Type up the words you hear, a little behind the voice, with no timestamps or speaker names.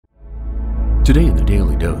Today in the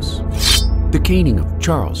Daily Dose, the caning of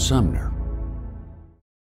Charles Sumner.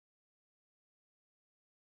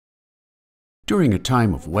 During a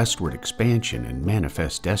time of westward expansion and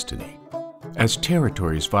manifest destiny, as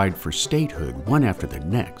territories vied for statehood one after the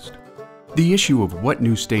next, the issue of what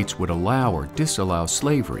new states would allow or disallow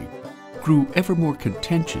slavery grew ever more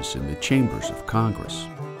contentious in the chambers of Congress.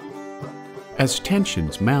 As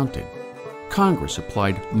tensions mounted, Congress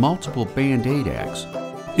applied multiple bandaid acts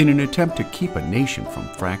in an attempt to keep a nation from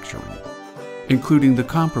fracturing, including the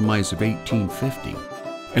Compromise of 1850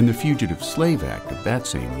 and the Fugitive Slave Act of that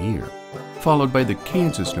same year, followed by the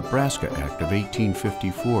Kansas-Nebraska Act of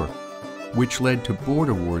 1854, which led to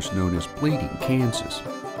border wars known as Bleeding Kansas,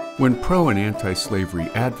 when pro- and anti-slavery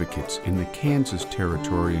advocates in the Kansas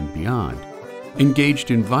Territory and beyond engaged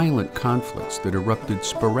in violent conflicts that erupted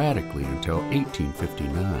sporadically until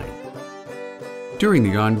 1859. During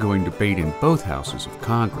the ongoing debate in both houses of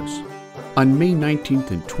Congress, on May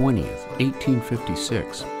 19th and 20th,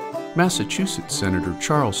 1856, Massachusetts Senator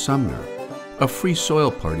Charles Sumner, a Free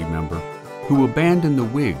Soil Party member who abandoned the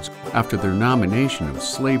Whigs after their nomination of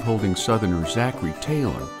slaveholding Southerner Zachary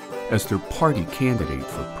Taylor as their party candidate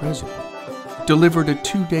for president, delivered a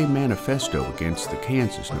two-day manifesto against the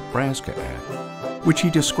Kansas-Nebraska Act, which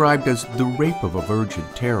he described as the rape of a virgin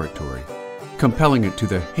territory, compelling it to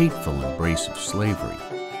the hateful embrace of slavery.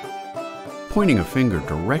 Pointing a finger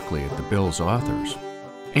directly at the bill's authors,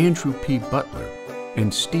 Andrew P. Butler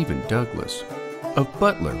and Stephen Douglas, of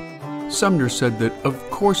Butler, Sumner said that of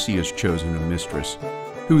course he has chosen a mistress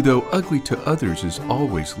who, though ugly to others, is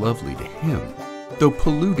always lovely to him, though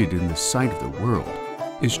polluted in the sight of the world,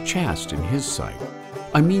 is chaste in his sight.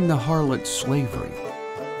 I mean the harlot slavery.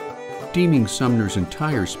 Deeming Sumner's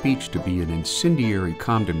entire speech to be an incendiary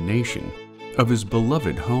condemnation of his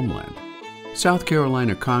beloved homeland, South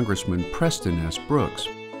Carolina Congressman Preston S. Brooks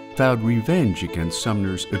vowed revenge against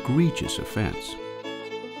Sumner's egregious offense.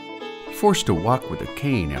 Forced to walk with a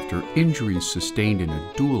cane after injuries sustained in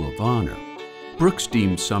a duel of honor, Brooks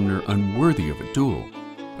deemed Sumner unworthy of a duel,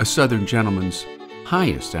 a Southern gentleman's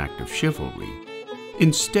highest act of chivalry,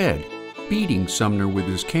 instead beating Sumner with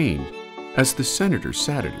his cane as the senator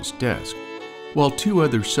sat at his desk, while two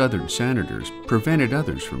other Southern senators prevented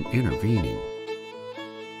others from intervening.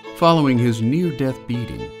 Following his near-death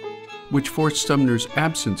beating, which forced Sumner's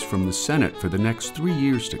absence from the Senate for the next 3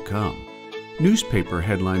 years to come, newspaper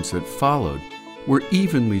headlines that followed were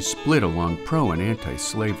evenly split along pro- and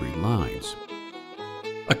anti-slavery lines.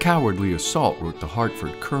 A cowardly assault, wrote the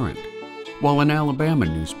Hartford Courant, while an Alabama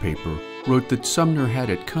newspaper wrote that Sumner had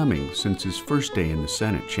it coming since his first day in the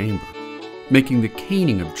Senate chamber, making the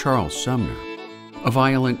caning of Charles Sumner a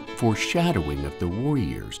violent foreshadowing of the war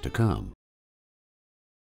years to come.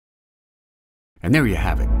 And there you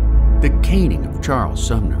have it, the caning of Charles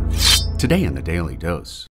Sumner, today in the Daily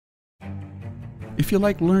Dose. If you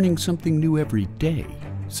like learning something new every day,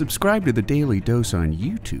 subscribe to the Daily Dose on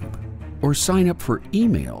YouTube or sign up for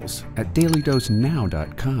emails at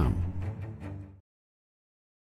dailydosenow.com.